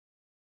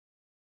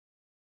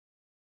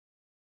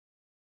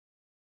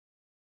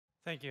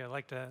Thank you. I'd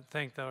like to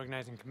thank the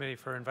organizing committee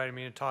for inviting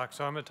me to talk.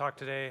 So I'm going to talk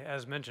today,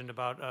 as mentioned,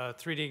 about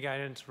 3D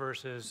guidance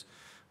versus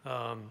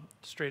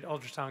straight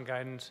ultrasound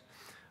guidance.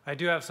 I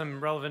do have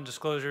some relevant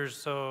disclosures.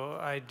 So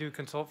I do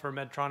consult for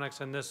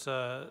Medtronics, and this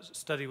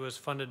study was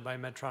funded by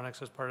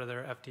Medtronics as part of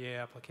their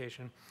FDA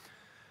application.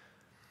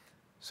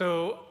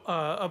 So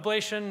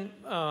ablation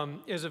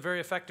is a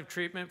very effective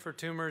treatment for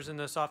tumors in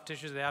the soft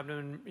tissues of the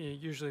abdomen.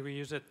 Usually we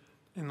use it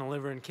in the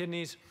liver and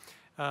kidneys.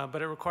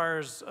 But it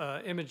requires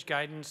image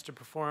guidance to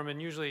perform,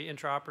 and usually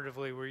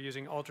intraoperatively we're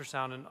using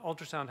ultrasound, and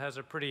ultrasound has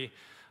a pretty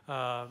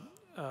high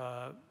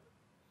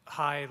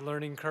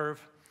learning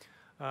curve.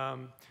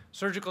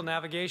 Surgical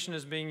navigation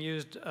is being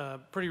used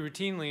pretty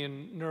routinely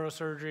in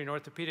neurosurgery and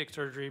orthopedic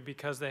surgery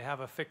because they have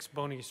a fixed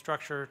bony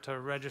structure to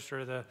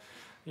register the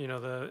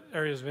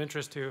areas of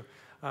interest to.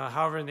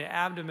 However, in the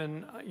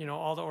abdomen,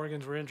 all the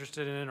organs we're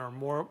interested in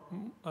are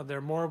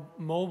they're more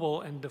mobile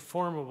and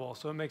deformable,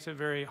 so it makes it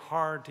very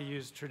hard to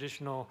use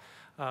traditional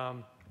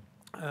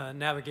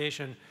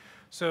navigation.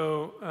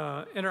 So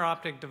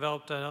Interoptic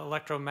developed an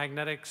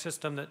electromagnetic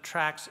system that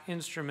tracks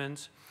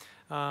instruments,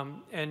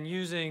 and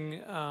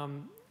using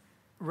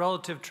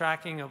relative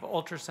tracking of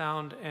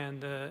ultrasound and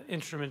the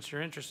instruments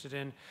you're interested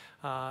in,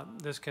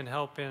 this can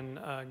help in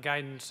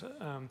guidance.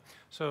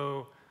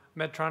 So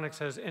Medtronics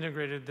has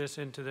integrated this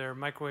into their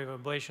microwave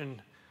ablation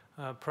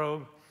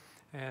probe,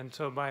 and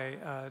so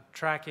by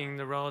tracking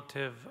the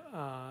relative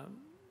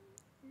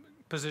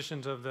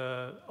positions of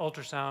the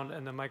ultrasound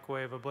and the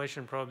microwave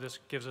ablation probe, this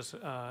gives us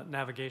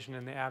navigation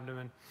in the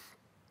abdomen.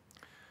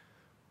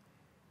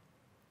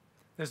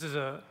 This is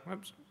a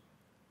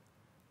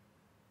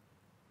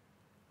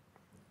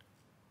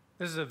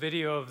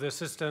video of the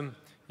system.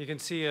 You can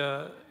see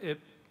it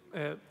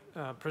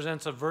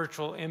presents a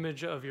virtual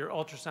image of your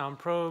ultrasound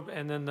probe,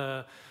 and then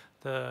the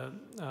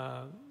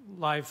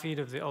live feed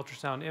of the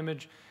ultrasound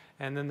image,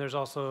 and then there's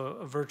also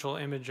a virtual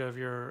image of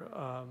your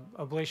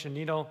ablation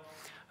needle.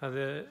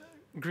 The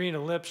green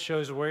ellipse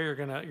shows where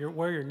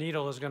your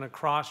needle is going to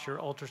cross your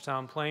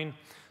ultrasound plane.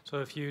 So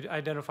if you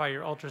identify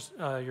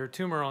your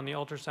tumor on the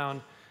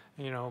ultrasound,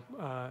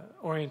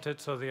 orient it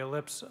so the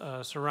ellipse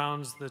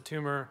surrounds the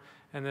tumor,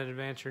 and then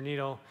advance your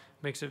needle.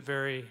 Makes it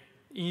very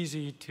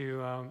easy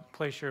to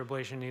place your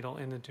ablation needle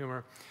in the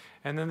tumor.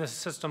 And then the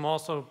system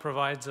also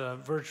provides a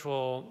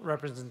virtual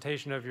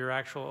representation of your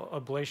actual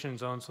ablation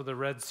zone. So the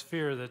red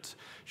sphere that's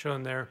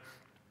shown there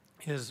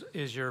is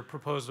your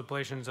proposed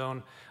ablation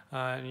zone.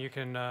 And you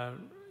can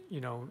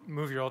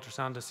move your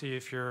ultrasound to see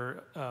if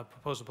your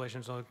proposed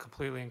ablation zone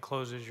completely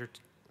encloses your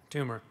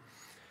tumor.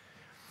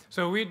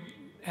 So we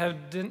have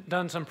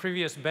done some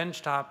previous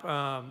benchtop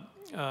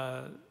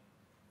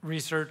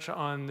research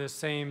on this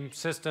same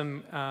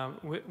system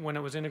when it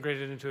was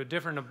integrated into a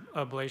different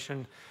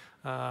ablation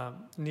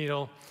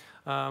needle.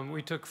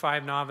 We took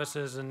 5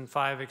 novices and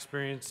 5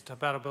 experienced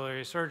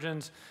hepatobiliary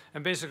surgeons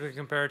and basically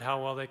compared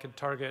how well they could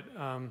target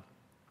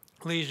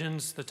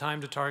lesions, the time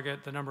to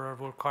target, the number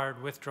of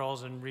required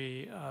withdrawals and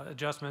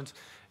readjustments,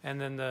 and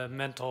then the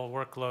mental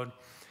workload.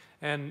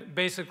 And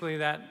basically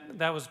that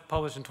was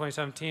published in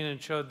 2017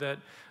 and showed that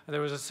there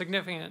was a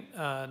significant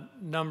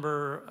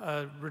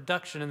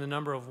reduction in the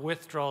number of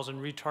withdrawals and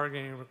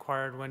retargeting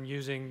required when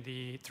using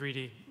the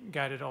 3D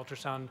guided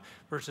ultrasound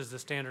versus the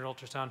standard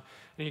ultrasound.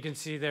 And you can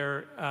see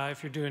there,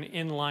 if you're doing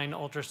inline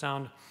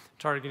ultrasound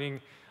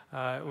targeting,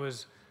 it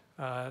was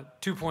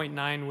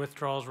 2.9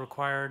 withdrawals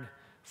required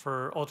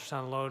for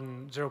ultrasound load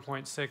and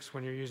 0.6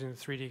 when you're using the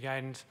 3D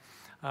guidance.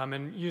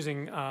 And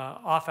using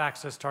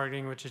off-axis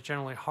targeting, which is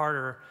generally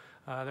harder,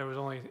 there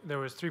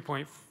was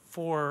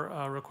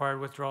 3.4 required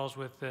withdrawals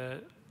with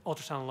the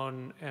ultrasound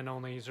alone and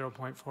only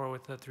 0.4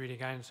 with the 3D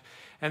guidance.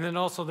 And then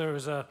also there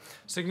was a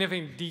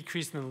significant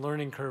decrease in the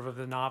learning curve of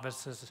the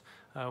novices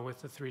with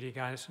the 3D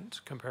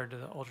guidance compared to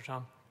the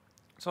ultrasound.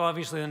 So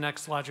obviously the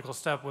next logical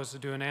step was to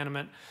do an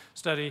animate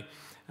study.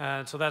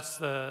 So that's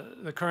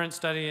the current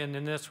study, and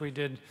in this we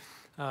did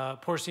a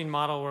porcine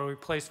model where we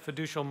placed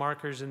fiducial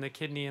markers in the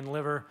kidney and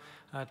liver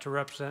to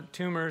represent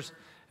tumors.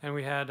 And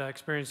we had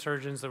experienced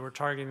surgeons that were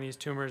targeting these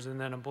tumors and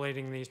then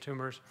ablating these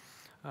tumors.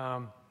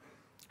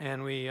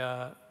 And we,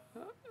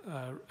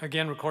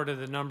 again, recorded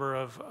the number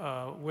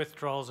of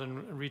withdrawals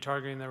and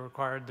retargeting that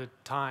required, the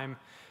time,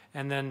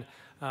 and then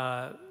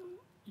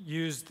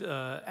used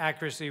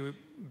accuracy. We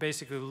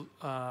basically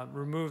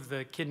removed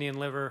the kidney and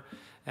liver,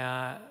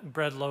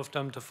 bread loafed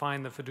them to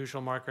find the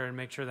fiducial marker and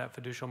make sure that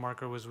fiducial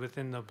marker was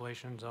within the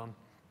ablation zone.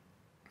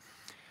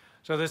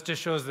 So this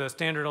just shows the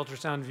standard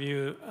ultrasound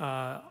view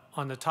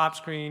on the top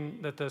screen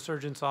that the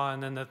surgeon saw,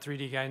 and then the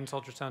 3D guidance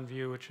ultrasound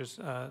view, which is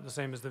the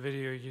same as the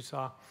video you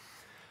saw.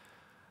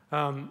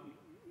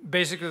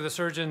 Basically, the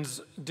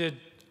surgeons did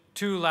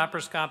 2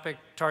 laparoscopic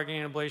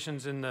targeting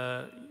ablations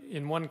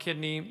in one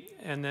kidney,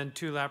 and then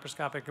 2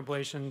 laparoscopic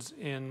ablations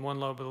in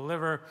one lobe of the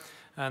liver,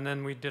 and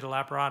then we did a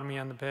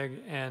laparotomy on the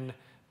pig and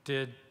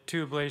did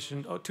 2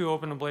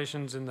 open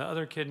ablations in the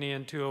other kidney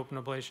and 2 open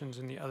ablations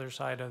in the other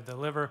side of the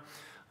liver.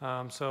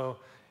 So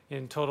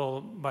in total,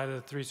 by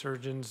the 3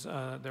 surgeons,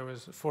 there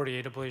was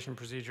 48 ablation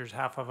procedures,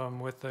 half of them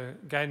with the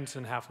guidance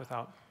and half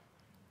without.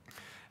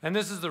 And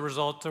this is the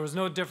result. There was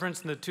no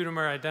difference in the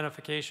tumor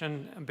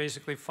identification, and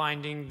basically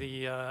finding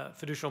the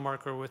fiducial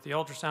marker with the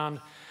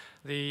ultrasound.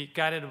 The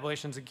guided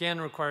ablations,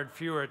 again, required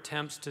fewer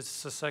attempts to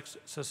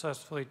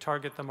successfully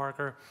target the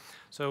marker.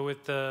 So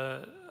with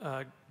the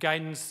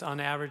guidance, on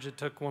average, it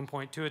took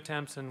 1.2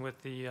 attempts, and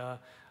with the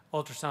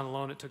ultrasound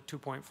alone, it took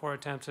 2.4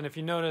 attempts. And if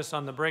you notice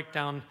on the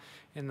breakdown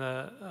in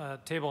the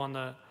table on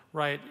the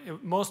right,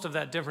 most of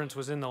that difference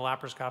was in the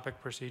laparoscopic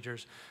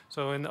procedures.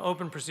 So in the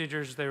open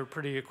procedures, they were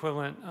pretty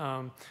equivalent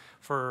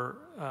for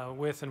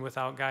with and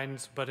without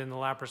guidance, but in the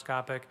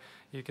laparoscopic,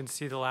 you can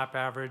see the lap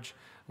average,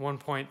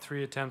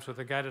 1.3 attempts with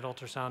the guided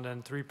ultrasound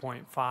and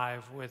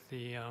 3.5 with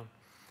the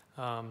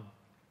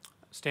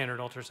standard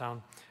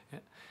ultrasound.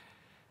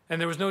 And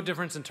there was no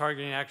difference in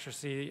targeting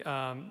accuracy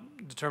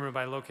determined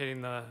by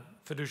locating the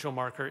fiducial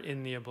marker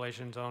in the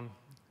ablation zone.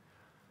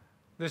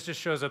 This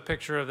just shows a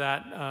picture of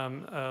that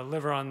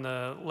liver on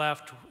the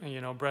left,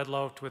 bread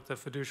loafed with the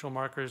fiducial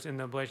markers in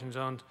the ablation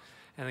zone,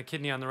 and the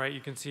kidney on the right.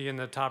 You can see in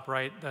the top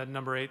right, the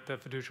number 8, the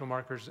fiducial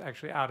markers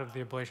actually out of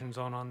the ablation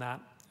zone on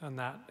that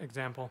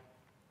example.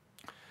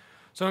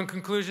 So in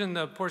conclusion,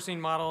 the porcine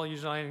model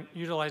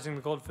utilizing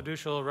the gold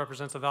fiducial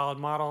represents a valid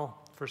model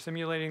for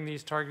simulating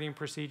these targeting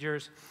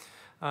procedures.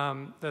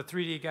 The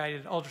 3D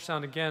guided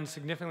ultrasound, again,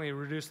 significantly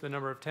reduced the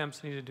number of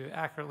attempts needed to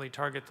accurately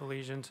target the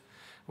lesions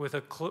with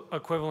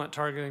equivalent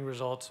targeting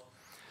results.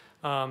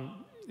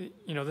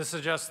 This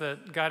suggests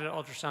that guided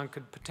ultrasound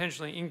could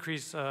potentially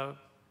increase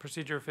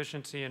procedure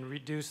efficiency and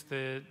reduce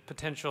the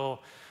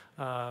potential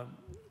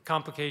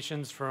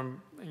complications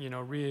from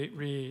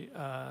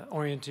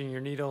reorienting your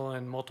needle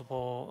and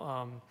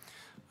multiple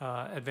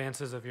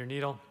advances of your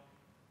needle.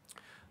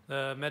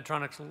 The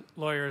Medtronic's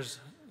lawyers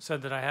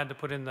said that I had to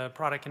put in the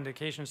product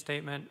indication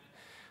statement.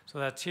 So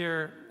that's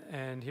here,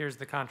 and here's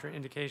the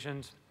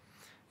contraindications.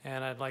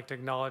 And I'd like to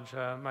acknowledge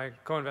my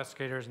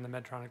co-investigators and the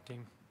Medtronic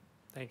team.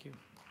 Thank you.